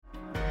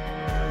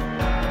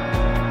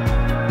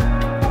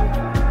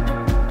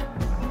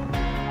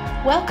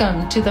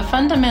Welcome to the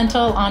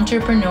Fundamental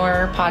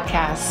Entrepreneur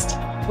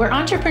Podcast, where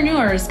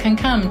entrepreneurs can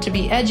come to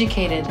be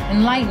educated,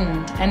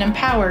 enlightened, and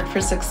empowered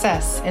for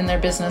success in their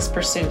business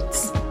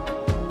pursuits.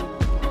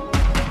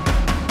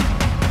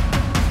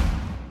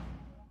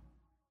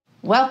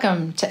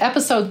 Welcome to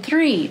episode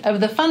 3 of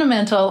the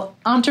Fundamental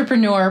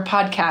Entrepreneur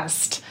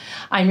Podcast.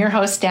 I'm your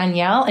host,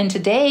 Danielle, and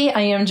today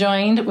I am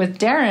joined with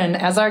Darren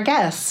as our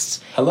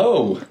guest.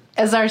 Hello.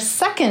 As our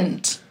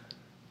second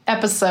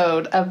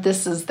episode of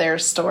This Is Their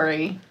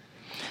Story.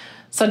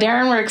 So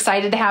Darren, we're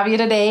excited to have you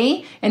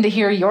today and to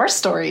hear your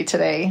story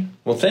today.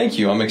 Well, thank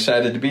you. I'm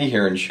excited to be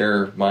here and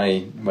share my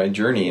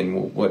journey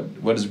and what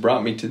has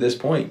brought me to this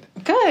point.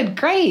 Good,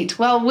 great.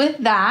 Well, with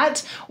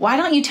that, why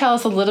don't you tell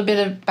us a little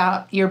bit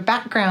about your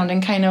background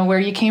and kind of where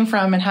you came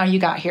from and how you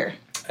got here?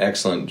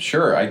 Excellent.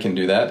 Sure, I can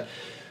do that.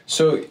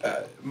 So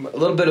a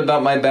little bit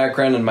about my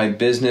background and my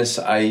business.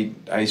 I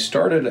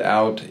started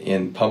out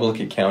in public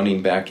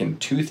accounting back in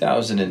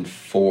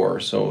 2004,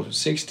 so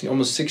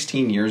almost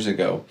 16 years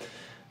ago.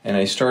 And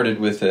I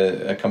started with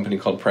a company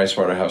called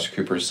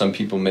PricewaterhouseCoopers. Some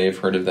people may have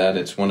heard of that.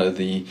 It's one of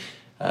the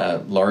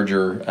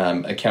larger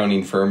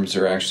accounting firms.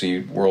 They're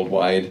actually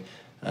worldwide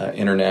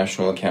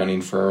international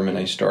accounting firm. And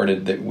I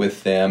started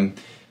with them.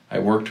 I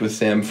worked with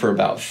them for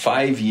about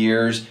 5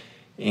 years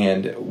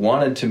and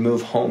wanted to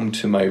move home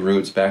to my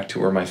roots, back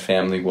to where my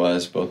family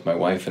was. Both my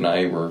wife and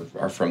I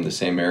are from the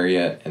same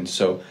area. And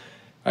so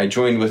I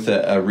joined with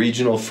a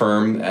regional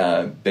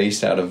firm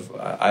based out of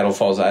Idaho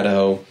Falls,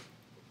 Idaho,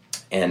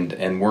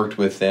 and worked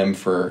with them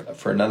for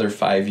another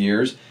 5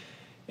 years.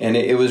 And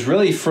it was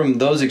really from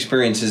those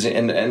experiences,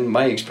 and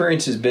my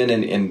experience has been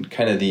in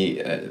kind of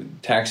the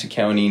tax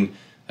accounting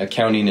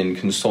and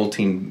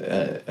consulting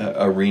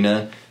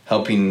arena,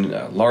 helping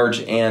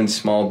large and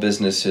small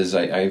businesses.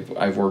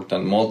 I've worked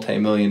on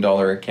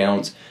multi-million-dollar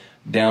accounts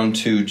down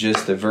to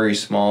just the very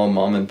small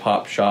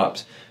mom-and-pop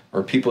shops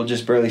or people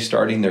just barely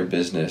starting their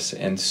business.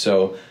 And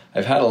so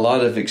I've had a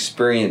lot of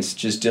experience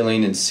just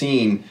dealing and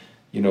seeing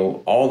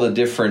all the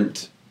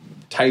different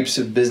types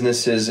of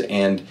businesses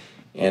and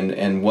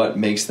what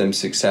makes them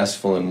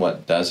successful and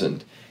what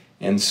doesn't.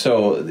 And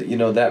so,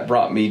 that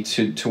brought me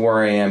to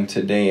where I am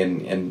today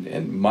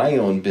and my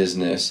own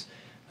business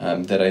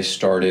that I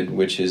started,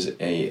 which is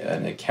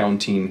an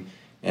accounting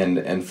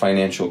and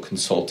financial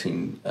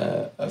consulting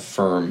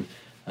firm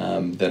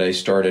that I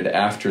started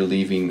after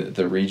leaving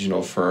the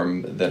regional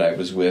firm that I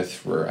was with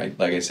for,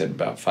 like I said,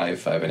 about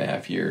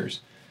 5.5 years.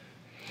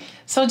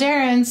 So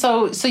Darren,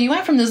 so you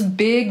went from this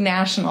big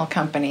national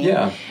company.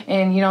 Yeah.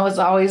 And, it's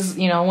always,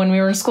 when we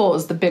were in school, it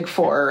was the big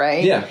four,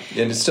 right? Yeah,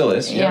 and it still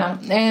is. Yeah.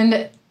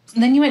 And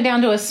then you went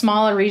down to a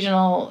smaller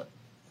regional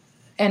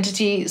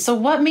entity. So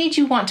what made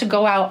you want to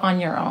go out on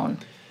your own?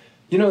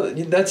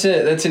 That's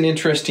an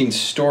interesting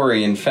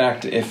story. In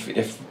fact, if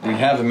we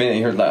have a minute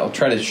here, I'll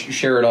try to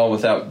share it all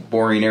without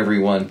boring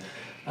everyone.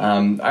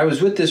 I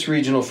was with this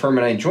regional firm,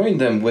 and I joined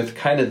them with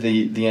kind of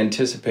the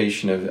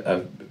anticipation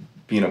of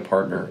being a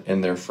partner in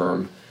their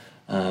firm,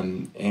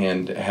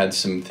 and had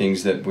some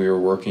things that we were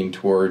working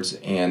towards.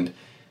 And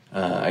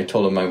I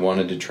told them I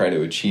wanted to try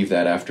to achieve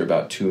that after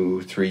about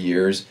 2-3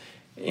 years.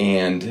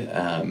 And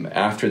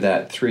after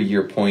that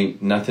 3-year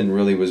point, nothing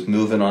really was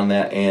moving on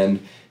that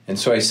end. And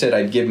so I said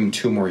I'd give him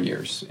 2 more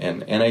years,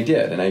 and I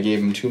did. And I gave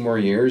him 2 more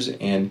years,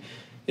 and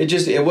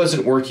it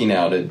wasn't working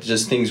out.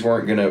 Things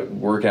weren't going to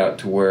work out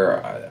to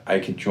where I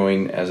could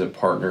join as a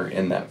partner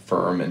in that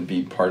firm and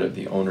be part of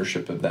the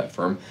ownership of that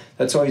firm.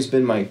 That's always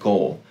been my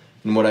goal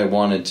and what I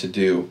wanted to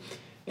do.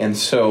 And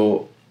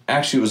so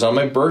actually it was on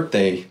my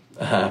birthday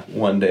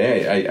one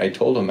day. I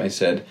told him, I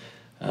said,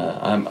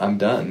 I'm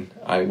done.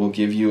 I will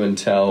give you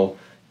until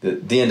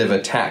the end of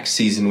a tax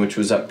season, which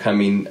was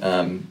upcoming,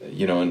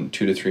 in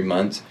 2 to 3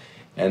 months.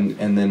 And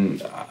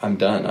then I'm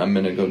done. I'm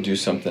going to go do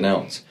something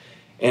else.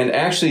 And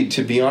actually,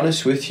 to be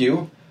honest with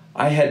you,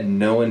 I had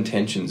no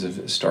intentions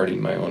of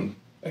starting my own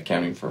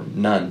accounting firm,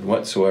 none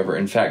whatsoever.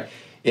 In fact,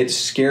 it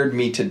scared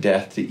me to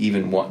death to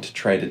even want to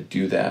try to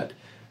do that.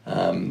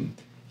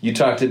 You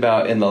talked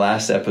about in the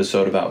last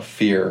episode about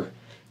fear,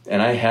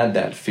 and I had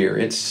that fear.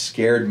 It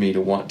scared me to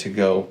want to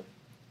go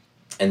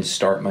and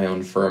start my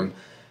own firm.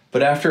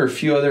 But after a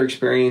few other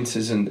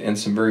experiences and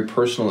some very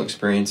personal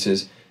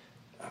experiences,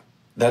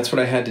 that's what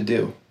I had to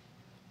do.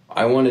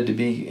 I wanted to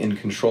be in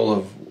control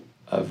of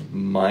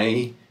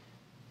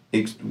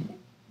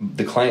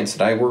the clients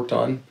that I worked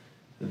on,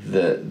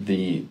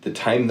 the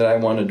time that I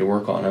wanted to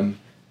work on them.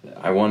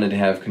 I wanted to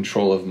have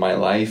control of my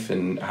life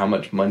and how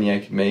much money I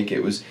could make.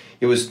 It was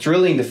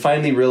thrilling to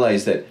finally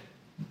realize that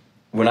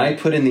when I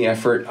put in the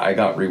effort, I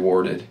got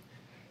rewarded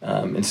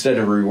instead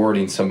of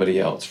rewarding somebody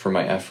else for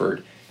my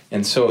effort.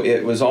 And so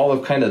it was all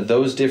of kind of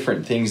those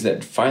different things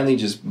that finally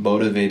just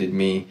motivated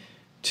me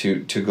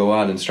to go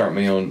out and start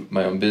my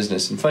own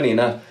business. And funny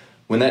enough,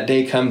 when that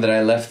day come that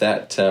I left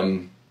that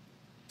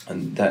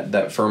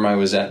firm I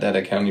was at, that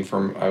accounting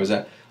firm I was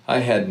at, I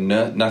had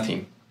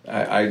nothing.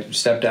 I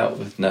stepped out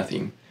with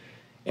nothing.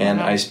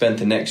 And I spent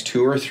the next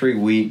 2 or 3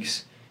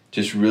 weeks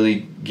just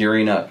really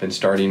gearing up and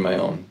starting my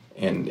own.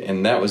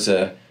 And that was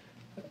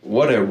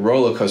what a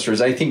roller coaster.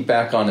 As I think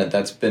back on it,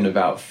 that's been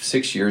about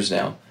 6 years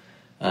now.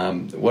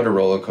 What a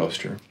roller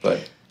coaster.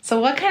 But so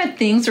what kind of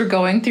things were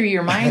going through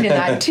your mind in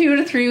that 2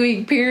 to 3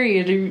 week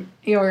period?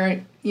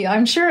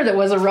 I'm sure that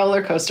was a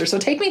roller coaster. So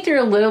take me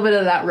through a little bit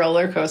of that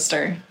roller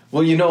coaster.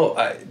 Well,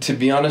 to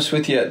be honest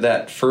with you,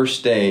 that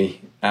first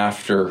day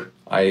after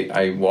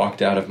I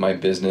walked out of my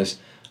business,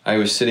 I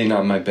was sitting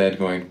on my bed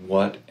going,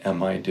 what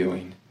am I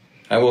doing?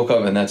 I woke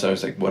up and I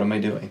was like, what am I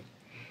doing?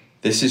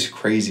 This is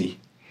crazy.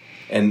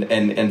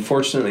 And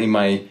fortunately,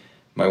 my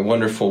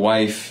wonderful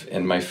wife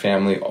and my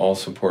family all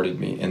supported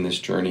me in this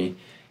journey.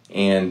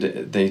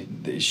 And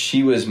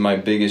she was my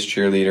biggest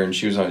cheerleader, and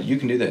she was like, you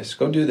can do this,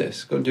 go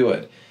do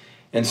it.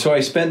 And so I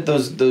spent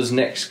those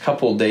next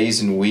couple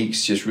days and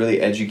weeks just really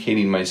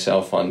educating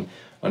myself on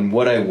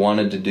what I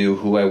wanted to do,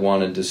 who I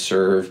wanted to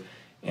serve,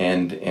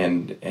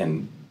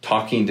 and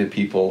talking to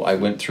people. I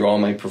went through all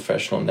my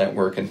professional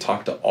network and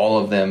talked to all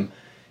of them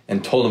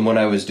and told them what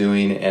I was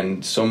doing,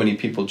 and so many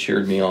people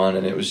cheered me on,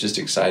 and it was just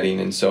exciting.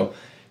 And so,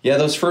 yeah,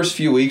 those first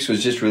few weeks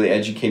was just really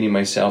educating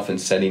myself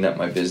and setting up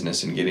my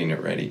business and getting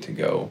it ready to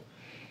go.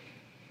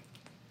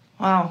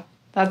 Wow,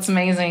 that's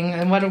amazing,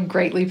 and what a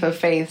great leap of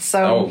faith.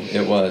 So,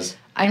 it was.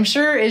 I'm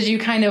sure as you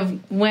kind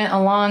of went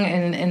along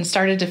and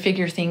started to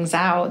figure things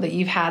out that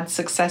you've had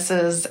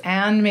successes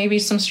and maybe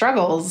some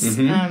struggles.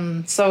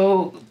 Mm-hmm.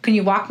 So can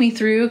you walk me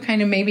through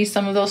kind of maybe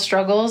some of those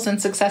struggles and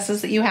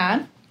successes that you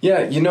had?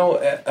 Yeah,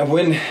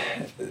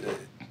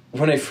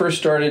 when I first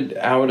started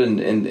out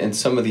and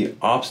some of the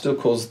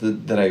obstacles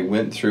that I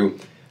went through,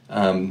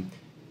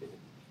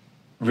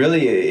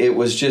 really it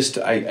was just,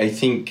 I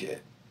think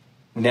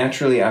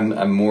naturally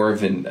I'm more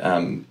of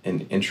an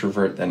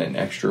introvert than an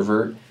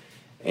extrovert.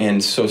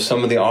 And so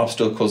some of the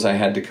obstacles I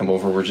had to come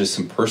over were just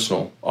some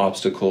personal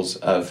obstacles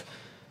of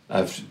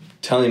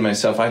telling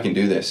myself I can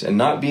do this, and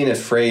not being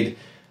afraid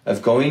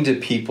of going to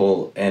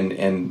people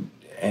and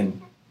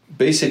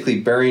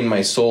basically bearing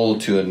my soul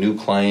to a new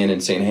client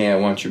and saying, hey, I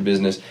want your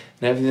business,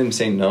 and having them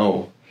say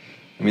no.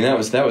 I mean, that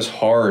was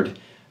hard.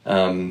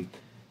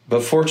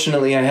 But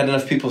fortunately I had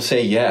enough people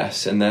say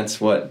yes, and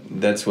that's what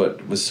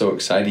was so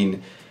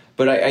exciting.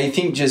 But I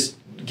think just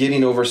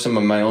getting over some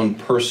of my own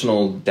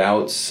personal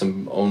doubts,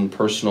 some own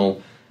personal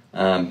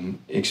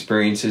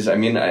experiences. I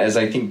mean, as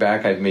I think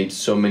back, I've made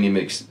so many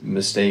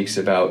mistakes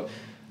about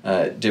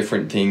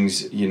different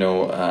things.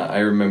 I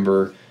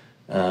remember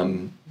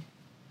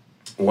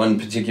one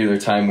particular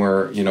time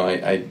where,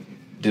 I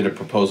did a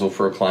proposal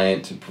for a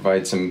client to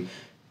provide some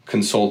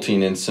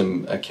consulting and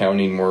some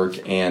accounting work,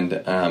 and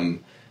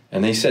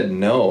they said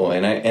no,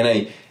 and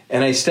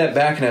I stepped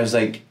back and I was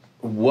like,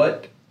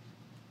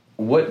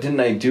 what didn't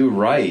I do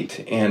right?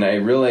 And I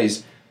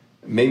realized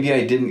maybe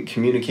I didn't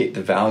communicate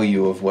the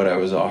value of what I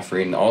was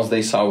offering. All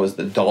they saw was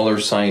the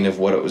dollar sign of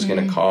what it was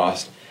going to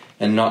cost,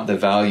 and not the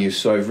value.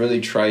 So I've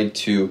really tried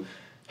to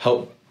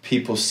help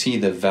people see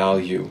the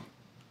value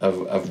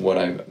of what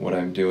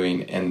I'm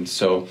doing. And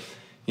so,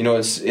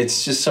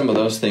 it's just some of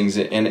those things.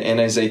 And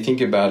as I think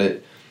about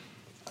it,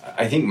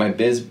 I think my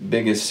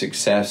biggest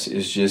success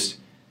is just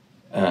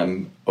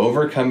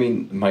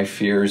overcoming my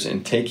fears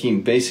and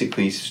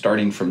basically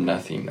starting from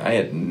nothing. I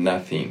had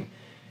nothing.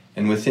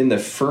 And within the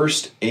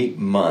first 8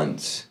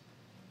 months,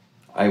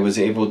 I was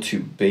able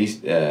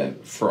to,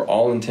 for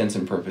all intents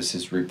and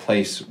purposes,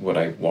 replace what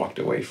I walked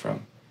away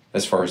from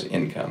as far as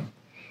income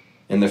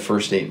in the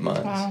first 8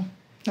 months. Wow,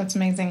 that's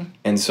amazing.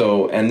 And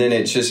then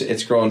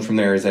it's grown from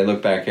there. As I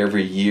look back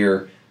every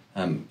year,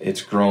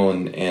 it's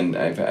grown, and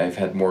I've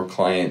had more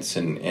clients,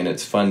 and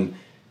it's fun.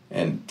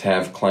 And to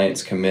have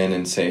clients come in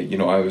and say,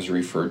 I was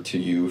referred to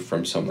you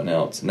from someone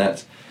else. And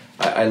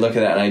I look at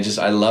that and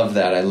I love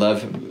that.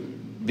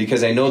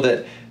 Because I know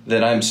that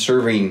I'm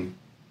serving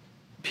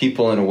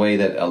people in a way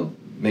that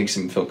makes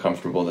them feel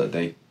comfortable, that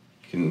they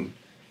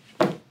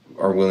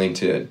are willing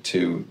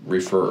to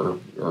refer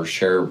or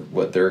share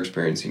what they're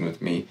experiencing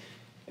with me,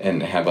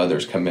 and have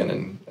others come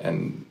in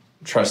and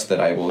trust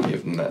that I will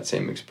give them that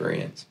same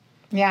experience.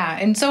 Yeah.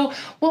 And so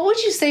what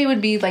would you say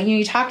would be like,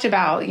 you talked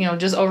about,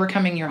 just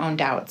overcoming your own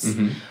doubts.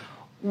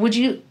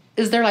 Mm-hmm.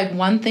 Is there like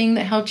one thing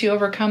that helped you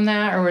overcome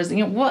that? Or was,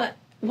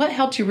 what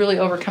helped you really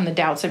overcome the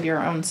doubts of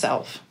your own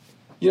self?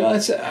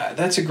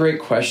 That's a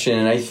great question.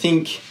 And I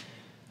think,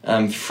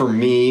 for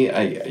me,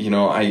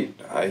 I'm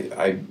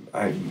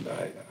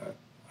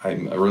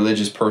a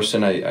religious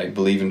person. I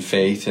believe in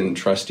faith and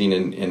trusting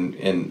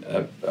in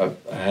a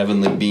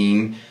heavenly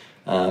being.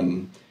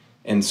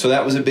 And so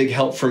that was a big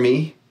help for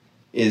me.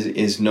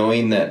 Is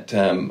knowing that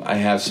I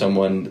have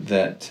someone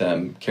that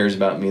cares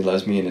about me,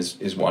 loves me, and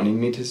is wanting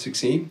me to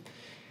succeed.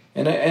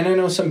 And I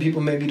know some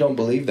people maybe don't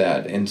believe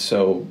that, and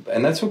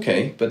that's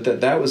okay. But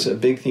that was a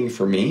big thing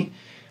for me.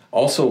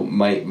 Also,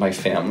 my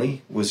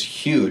family was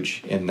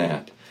huge in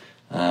that.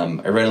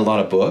 I read a lot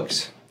of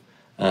books.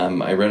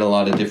 I read a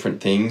lot of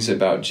different things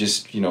about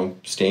just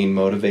staying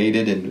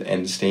motivated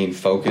and staying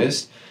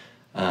focused.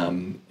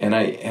 And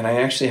I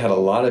actually had a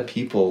lot of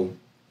people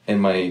in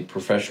my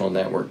professional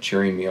network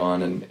cheering me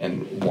on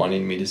and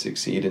wanting me to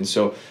succeed. And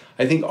so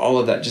I think all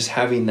of that, just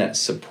having that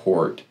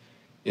support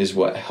is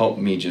what helped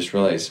me just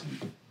realize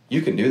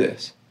you can do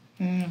this.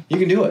 You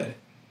can do it.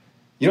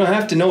 You don't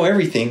have to know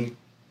everything.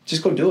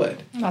 Just go do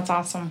it. That's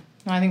awesome.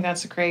 I think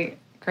that's great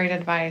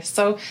advice.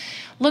 So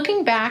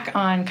looking back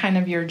on kind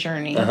of your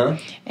journey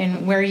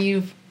and where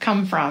you've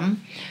come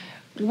from,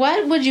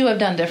 what would you have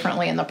done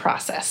differently in the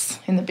process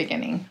in the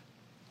beginning?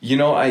 You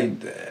know,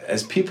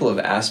 as people have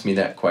asked me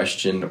that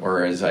question,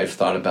 or as I've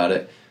thought about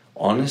it,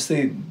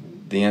 honestly,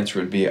 the answer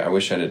would be, I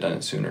wish I'd have done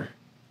it sooner.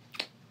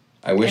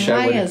 Why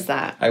is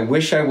that? I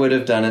wish I would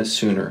have done it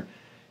sooner,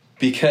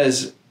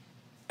 because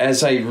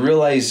as I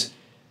realize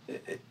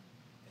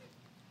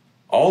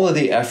all of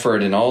the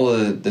effort and all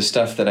of the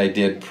stuff that I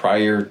did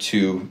prior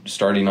to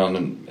starting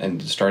on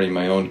and starting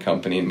my own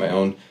company and my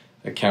own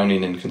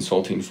accounting and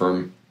consulting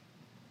firm,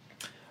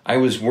 I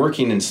was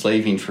working and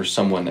slaving for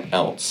someone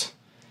else,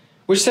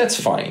 which that's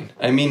fine.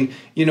 I mean,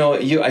 you know,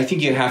 I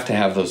think you have to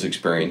have those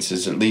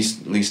experiences. At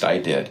least I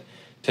did,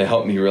 to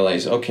help me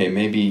realize, okay,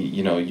 maybe,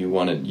 you know,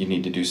 you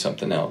need to do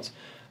something else.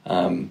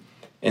 And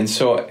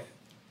so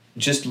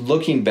just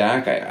looking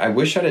back, I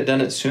wish I'd have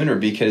done it sooner,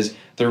 because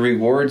the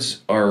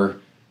rewards are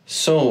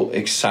so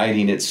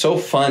exciting. It's so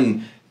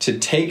fun to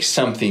take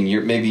something,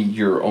 maybe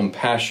your own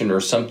passion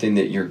or something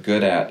that you're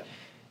good at,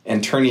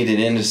 and turning it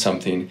into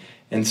something.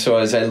 And so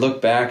as I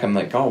look back, I'm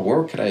like, oh,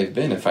 where could I have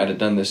been if I'd have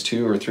done this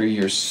 2 or 3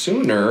 years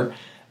sooner?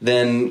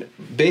 Than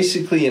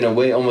basically, in a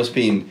way, almost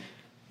in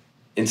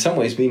some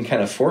ways being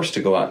kind of forced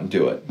to go out and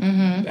do it.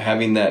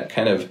 Having that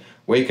kind of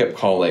wake-up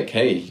call, like,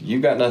 hey,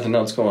 you've got nothing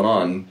else going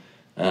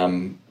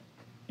on.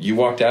 You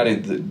walked out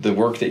of the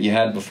work that you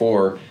had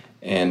before,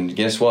 and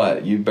guess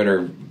what? You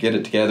better get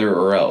it together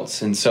or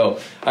else. And so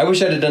I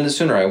wish I'd have done it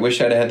sooner. I wish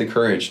I'd have had the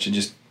courage to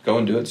just go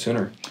and do it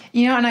sooner.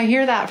 You know, and I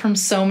hear that from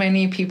so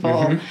many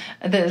people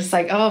that it's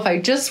like, oh, if I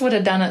just would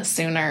have done it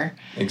sooner.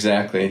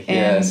 Exactly. And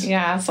yes.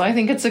 Yeah. So I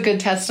think it's a good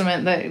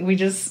testament that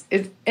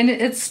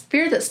it's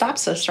fear that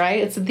stops us, right?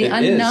 It's the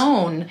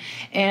unknown.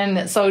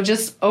 And so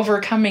just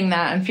overcoming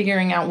that and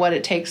figuring out what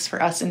it takes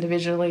for us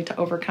individually to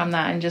overcome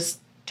that, and just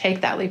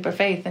take that leap of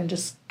faith and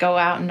just go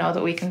out and know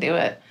that we can do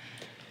it.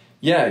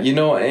 Yeah, you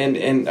know,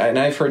 and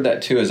I've heard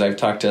that too, as I've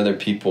talked to other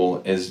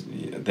people, as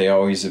they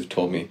always have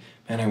told me,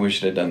 man, I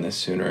wish I'd have done this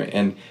sooner.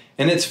 And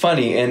it's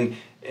funny,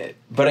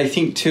 but I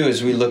think too,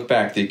 as we look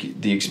back,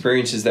 the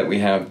experiences that we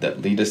have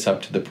that lead us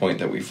up to the point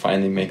that we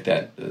finally make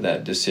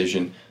that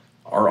decision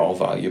are all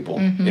valuable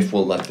if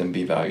we'll let them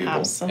be valuable.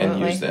 Absolutely.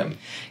 And use them.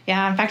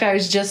 Yeah, in fact, I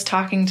was just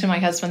talking to my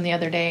husband the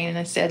other day, and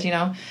I said, you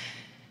know,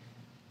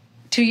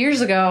 2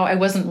 years ago, I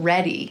wasn't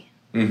ready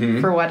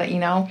for what, you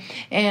know,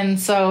 and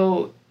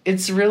so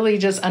it's really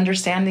just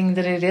understanding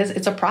that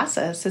it's a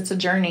process, it's a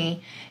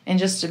journey, and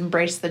just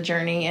embrace the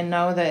journey and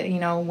know that, you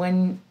know,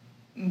 when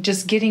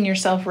just getting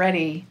yourself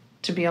ready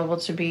to be able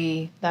to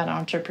be that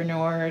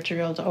entrepreneur, to be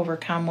able to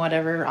overcome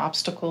whatever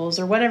obstacles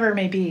or whatever it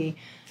may be,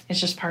 it's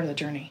just part of the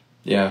journey.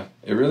 Yeah,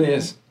 it really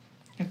is.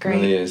 Great.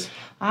 It really is.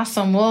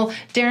 Awesome. Well,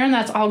 Darren,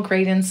 that's all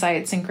great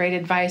insights and great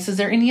advice. Is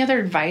there any other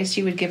advice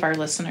you would give our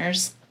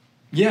listeners?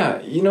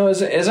 Yeah, you know,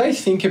 as I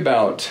think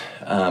about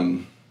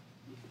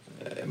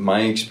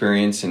my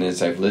experience, and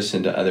as I've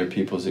listened to other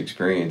people's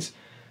experience,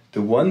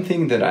 the one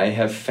thing that I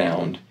have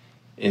found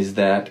is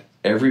that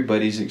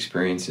everybody's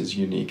experience is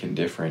unique and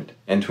different,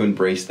 and to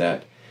embrace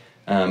that.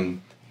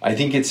 I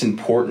think it's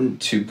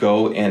important to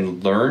go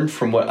and learn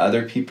from what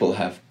other people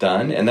have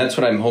done, and that's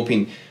what I'm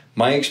hoping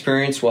my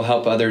experience will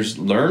help others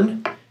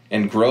learn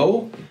and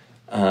grow.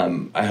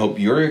 I hope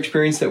your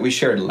experience that we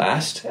shared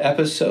last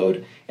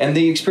episode, and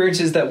the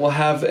experiences that we'll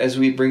have as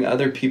we bring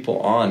other people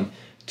on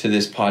to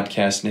this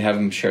podcast and have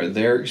them share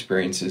their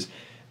experiences,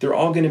 they're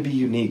all going to be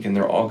unique and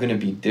they're all going to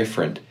be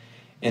different.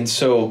 And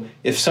so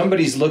if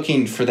somebody's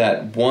looking for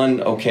that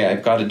one, okay,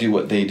 I've got to do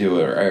what they do,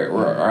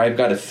 or I've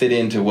got to fit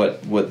into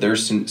what their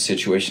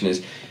situation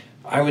is,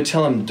 I would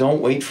tell them,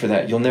 don't wait for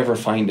that. You'll never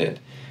find it.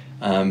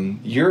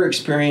 Your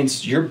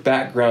experience, your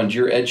background,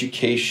 your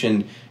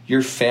education,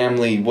 your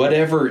family,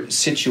 whatever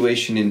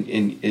situation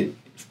in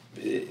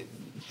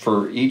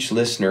for each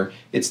listener,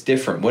 it's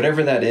different,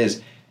 whatever that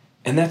is.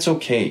 And that's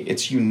okay.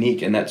 It's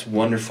unique, and that's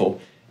wonderful.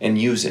 And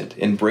use it.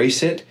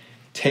 Embrace it.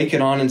 Take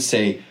it on and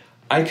say,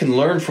 I can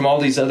learn from all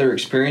these other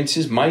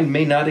experiences. Mine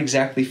may not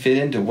exactly fit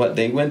into what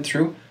they went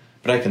through,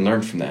 but I can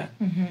learn from that.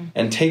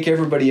 And take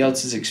everybody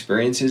else's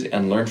experiences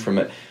and learn from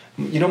it.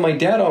 You know, my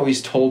dad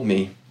always told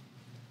me,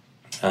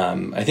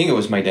 I think it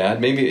was my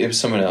dad, maybe it was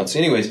someone else.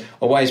 Anyways,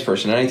 a wise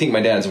person. And I think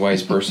my dad's a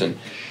wise person.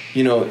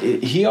 You know,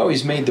 he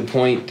always made the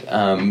point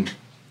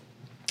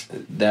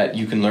that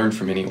you can learn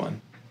from anyone.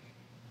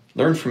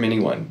 Learn from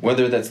anyone,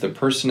 whether that's the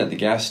person at the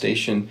gas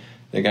station,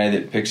 the guy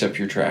that picks up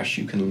your trash.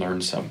 You can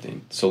learn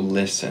something. So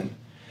listen.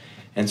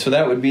 And so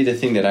that would be the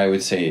thing that I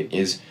would say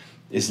is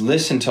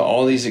listen to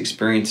all these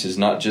experiences,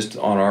 not just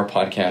on our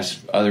podcast,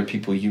 other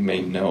people you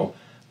may know.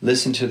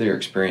 Listen to their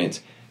experience.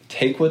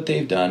 Take what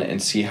they've done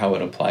and see how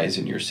it applies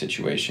in your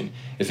situation.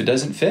 If it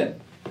doesn't fit,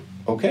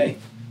 okay,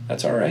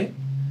 that's all right.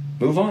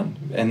 Move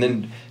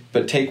on.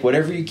 But take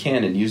whatever you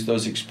can and use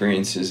those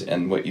experiences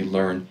and what you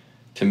learn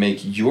to make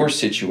your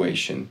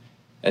situation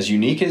as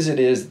unique as it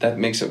is, that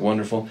makes it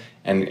wonderful,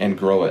 and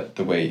grow it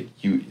the way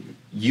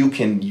you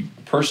can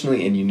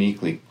personally and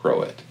uniquely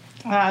grow it.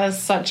 That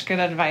is such good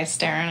advice,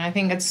 Darren. I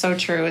think it's so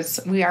true.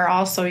 We are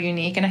all so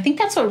unique. And I think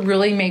that's what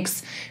really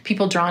makes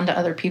people drawn to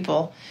other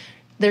people.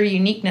 Their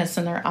uniqueness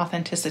and their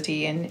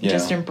authenticity, and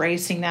just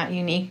embracing that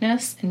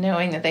uniqueness and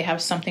knowing that they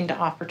have something to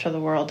offer to the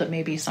world that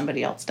maybe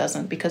somebody else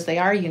doesn't, because they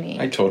are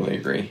unique. I totally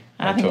agree.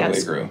 I think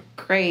that's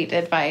great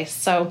advice.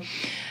 So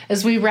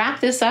as we wrap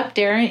this up,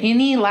 Darren,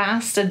 any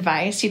last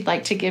advice you'd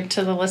like to give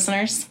to the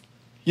listeners?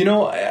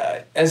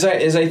 As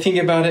I think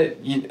about it,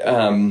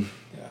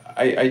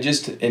 I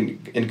just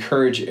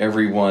encourage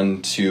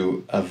everyone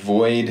to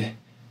avoid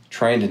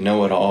trying to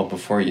know it all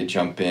before you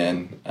jump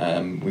in.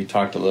 We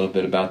talked a little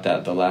bit about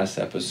that the last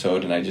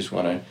episode, and I just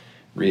want to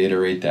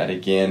reiterate that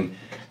again.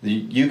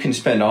 You can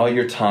spend all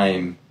your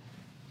time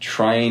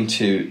trying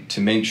to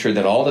make sure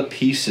that all the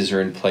pieces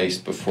are in place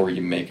before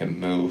you make a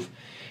move.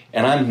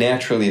 And I'm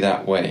naturally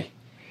that way.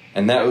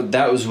 And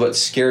that was what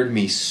scared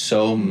me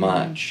so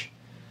much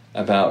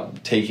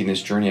about taking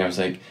this journey. I was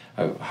like,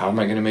 how am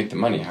I going to make the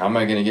money? How am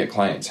I going to get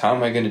clients? How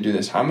am I going to do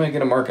this? How am I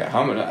going to market?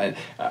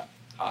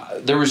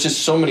 There was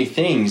just so many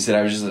things that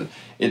I was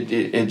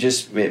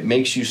just, it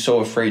makes you so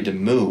afraid to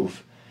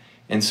move.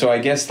 And so I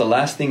guess the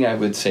last thing I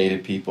would say to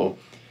people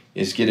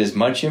is get as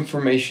much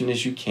information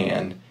as you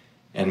can.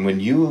 And when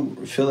you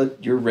feel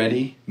that you're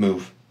ready,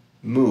 move.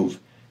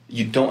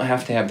 You don't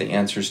have to have the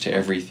answers to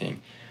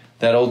everything.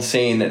 That old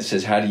saying that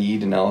says, how do you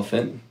eat an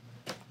elephant?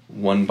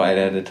 One bite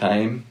at a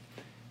time.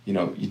 You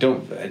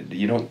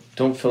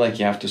don't feel like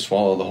you have to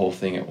swallow the whole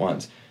thing at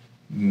once.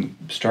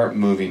 Start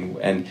moving,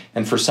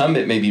 and for some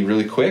it may be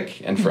really quick,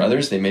 and for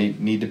others they may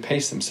need to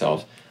pace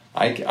themselves.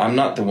 I'm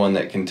not the one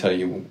that can tell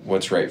you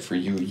what's right for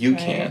you. You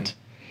can.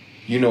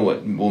 You know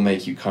what will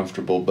make you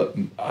comfortable, but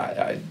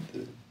I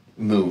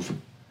move.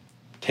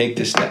 Take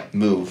the step,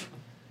 move.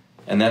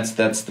 And that's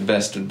the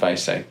best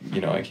advice I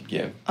could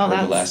give. Or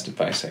the last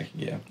advice I could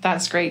give.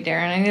 That's great,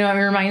 Darren. And it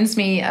reminds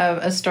me of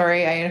a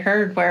story I had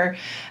heard where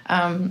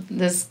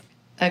a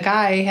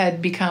guy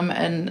had become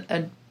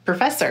a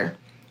professor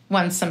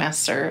one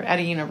semester at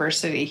a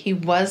university. He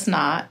was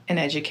not an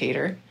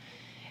educator,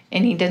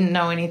 and he didn't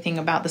know anything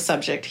about the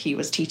subject he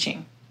was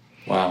teaching.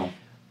 Wow.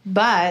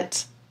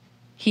 But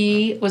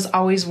he was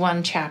always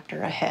one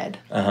chapter ahead.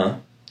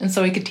 And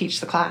so he could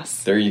teach the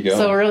class. There you go.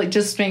 So really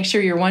just make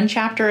sure you're one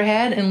chapter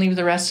ahead and leave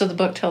the rest of the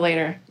book till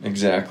later.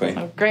 Exactly.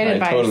 So great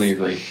advice. I totally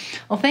agree.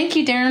 Well, thank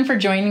you, Darren, for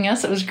joining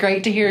us. It was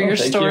great to hear your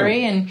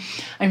story. And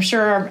I'm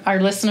sure our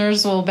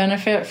listeners will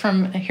benefit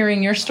from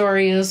hearing your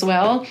story as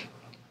well.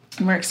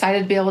 And we're excited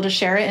to be able to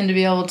share it and to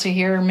be able to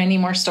hear many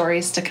more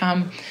stories to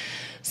come.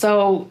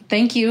 So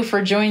thank you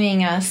for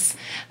joining us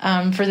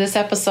for this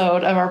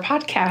episode of our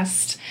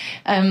podcast.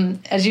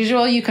 As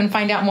usual, you can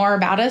find out more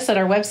about us at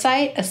our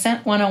website,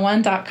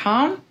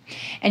 ascent101.com.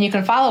 And you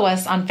can follow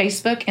us on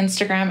Facebook,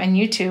 Instagram, and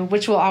YouTube,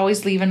 which we'll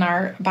always leave in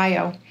our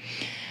bio.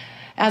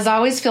 As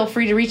always, feel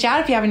free to reach out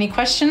if you have any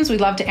questions.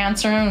 We'd love to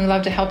answer them, and we'd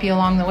love to help you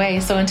along the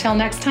way. So until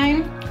next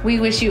time, we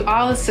wish you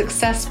all the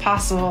success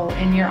possible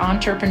in your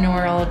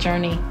entrepreneurial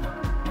journey.